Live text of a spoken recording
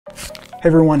Hey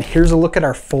everyone, here's a look at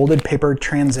our folded paper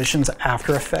transitions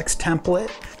After Effects template.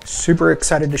 Super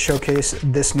excited to showcase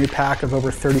this new pack of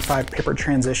over 35 paper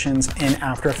transitions in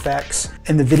After Effects.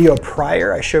 In the video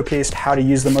prior, I showcased how to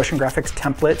use the motion graphics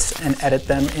templates and edit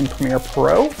them in Premiere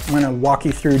Pro. I'm gonna walk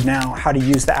you through now how to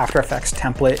use the After Effects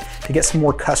template to get some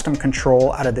more custom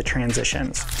control out of the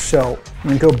transitions. So I'm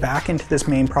gonna go back into this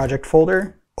main project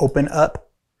folder, open up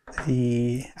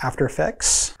the After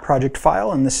Effects project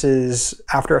file, and this is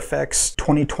After Effects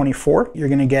 2024. You're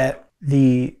going to get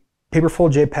the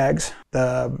paperfold JPEGs,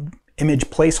 the image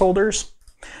placeholders,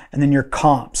 and then your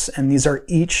comps, and these are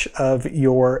each of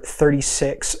your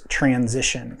 36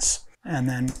 transitions. And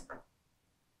then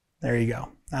there you go.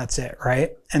 That's it,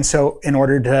 right? And so in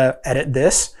order to edit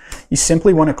this, you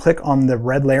simply want to click on the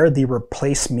red layer, the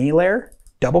Replace Me layer,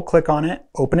 double click on it,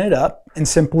 open it up, and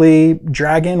simply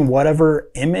drag in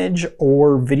whatever image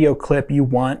or video clip you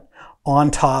want on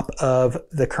top of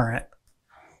the current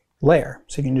layer.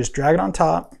 So you can just drag it on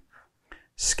top,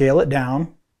 scale it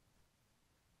down,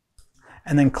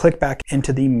 and then click back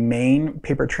into the main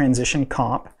paper transition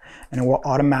comp, and it will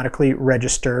automatically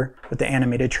register with the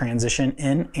animated transition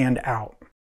in and out.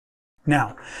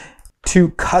 Now, to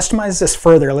customize this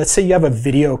further, let's say you have a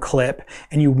video clip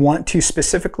and you want to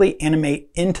specifically animate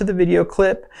into the video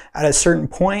clip at a certain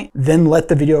point, then let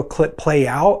the video clip play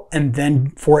out, and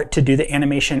then for it to do the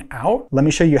animation out. Let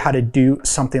me show you how to do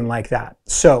something like that.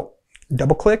 So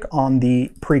double click on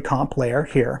the pre-comp layer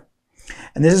here,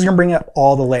 and this is going to bring up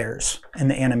all the layers in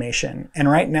the animation. And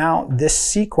right now this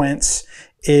sequence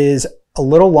is a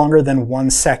little longer than 1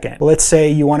 second. Let's say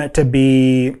you want it to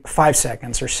be 5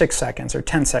 seconds or 6 seconds or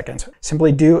 10 seconds.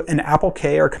 Simply do an Apple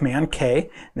K or Command K, and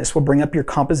this will bring up your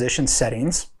composition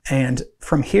settings. And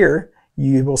from here,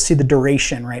 you will see the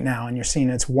duration right now, and you're seeing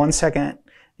it's 1 second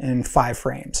and 5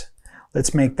 frames.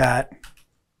 Let's make that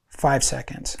 5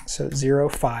 seconds. So 0,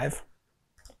 5.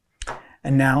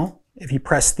 And now, if you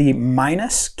press the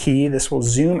minus key, this will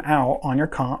zoom out on your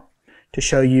comp to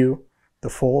show you the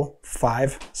full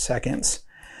 5 seconds.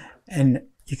 And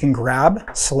you can grab,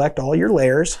 select all your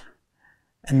layers,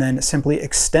 and then simply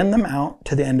extend them out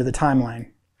to the end of the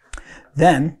timeline.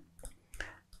 Then,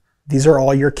 these are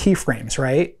all your keyframes,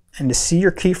 right? And to see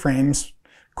your keyframes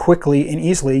quickly and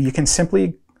easily, you can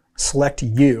simply select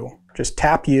U. Just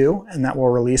tap U, and that will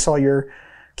release all your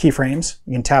keyframes.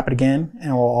 You can tap it again,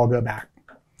 and it will all go back.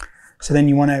 So then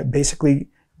you want to basically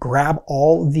grab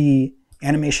all the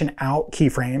animation out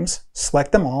keyframes,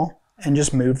 select them all, and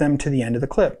just move them to the end of the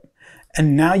clip.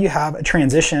 And now you have a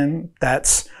transition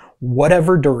that's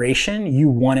whatever duration you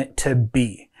want it to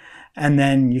be. And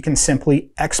then you can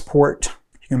simply export.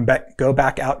 You can go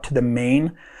back out to the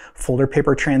main folder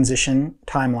paper transition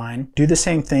timeline. Do the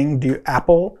same thing, do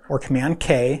Apple or Command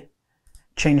K,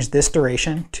 change this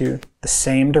duration to the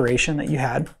same duration that you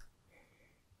had.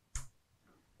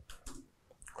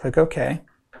 Click OK.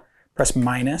 Press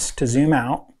minus to zoom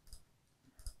out,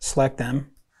 select them,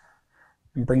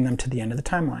 and bring them to the end of the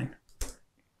timeline.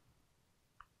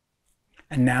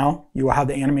 And now you will have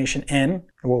the animation in,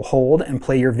 it will hold and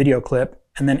play your video clip,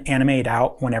 and then animate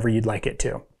out whenever you'd like it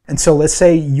to. And so let's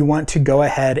say you want to go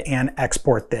ahead and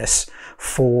export this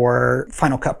for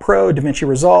Final Cut Pro, DaVinci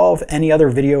Resolve, any other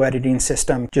video editing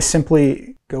system. Just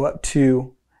simply go up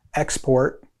to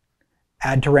Export,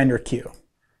 Add to Render Queue.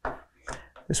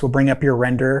 This will bring up your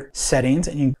render settings,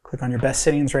 and you click on your best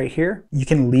settings right here. You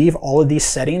can leave all of these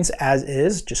settings as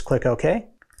is, just click OK.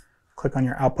 Click on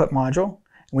your output module.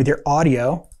 And with your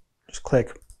audio, just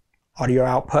click audio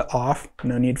output off,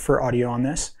 no need for audio on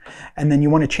this. And then you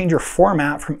want to change your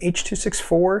format from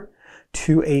H.264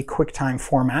 to a QuickTime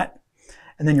format.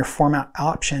 And then your format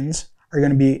options are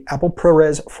going to be Apple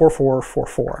ProRes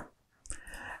 4444.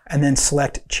 And then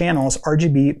select channels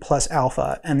RGB plus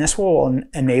alpha, and this will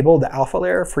enable the alpha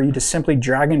layer for you to simply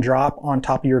drag and drop on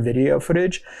top of your video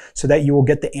footage so that you will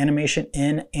get the animation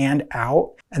in and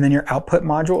out. And then your output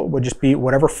module will just be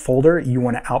whatever folder you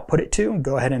want to output it to.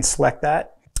 Go ahead and select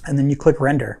that, and then you click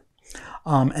render,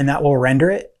 and that will render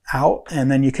it out,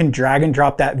 and then you can drag and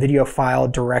drop that video file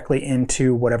directly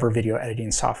into whatever video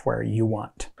editing software you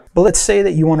want. But let's say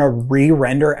that you want to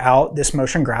re-render out this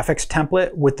motion graphics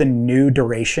template with the new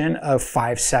duration of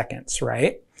 5 seconds,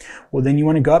 right? Well, then you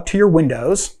want to go up to your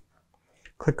Windows,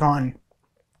 click on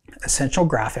Essential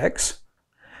Graphics,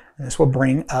 and this will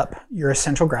bring up your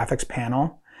Essential Graphics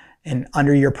panel. And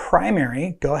under your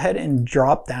primary, go ahead and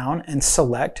drop down and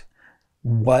select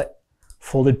what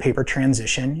folded paper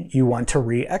transition you want to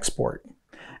re-export.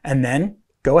 And then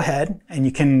go ahead and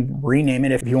you can rename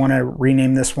it. If you want to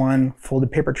rename this one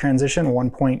folded paper transition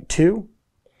 1.2,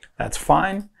 that's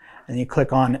fine. And you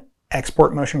click on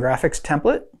Export Motion Graphics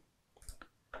Template.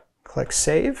 Click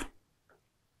Save.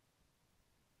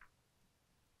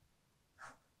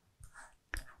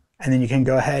 And then you can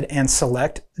go ahead and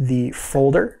select the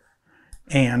folder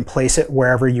and place it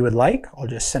wherever you would like. I'll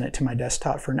just send it to my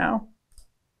desktop for now.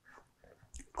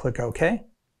 Click OK.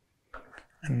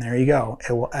 And there you go.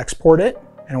 It will export it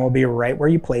and it will be right where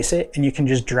you place it. And you can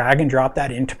just drag and drop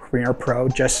that into Premiere Pro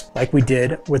just like we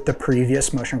did with the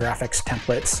previous motion graphics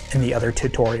templates in the other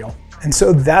tutorial. And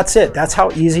so that's it. That's how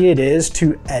easy it is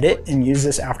to edit and use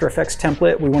this After Effects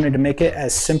template. We wanted to make it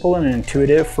as simple and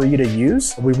intuitive for you to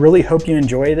use. We really hope you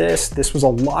enjoy this. This was a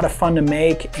lot of fun to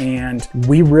make, and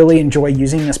we really enjoy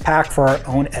using this pack for our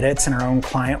own edits and our own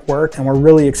client work. And we're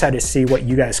really excited to see what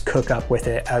you guys cook up with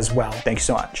it as well. Thank you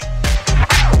so much.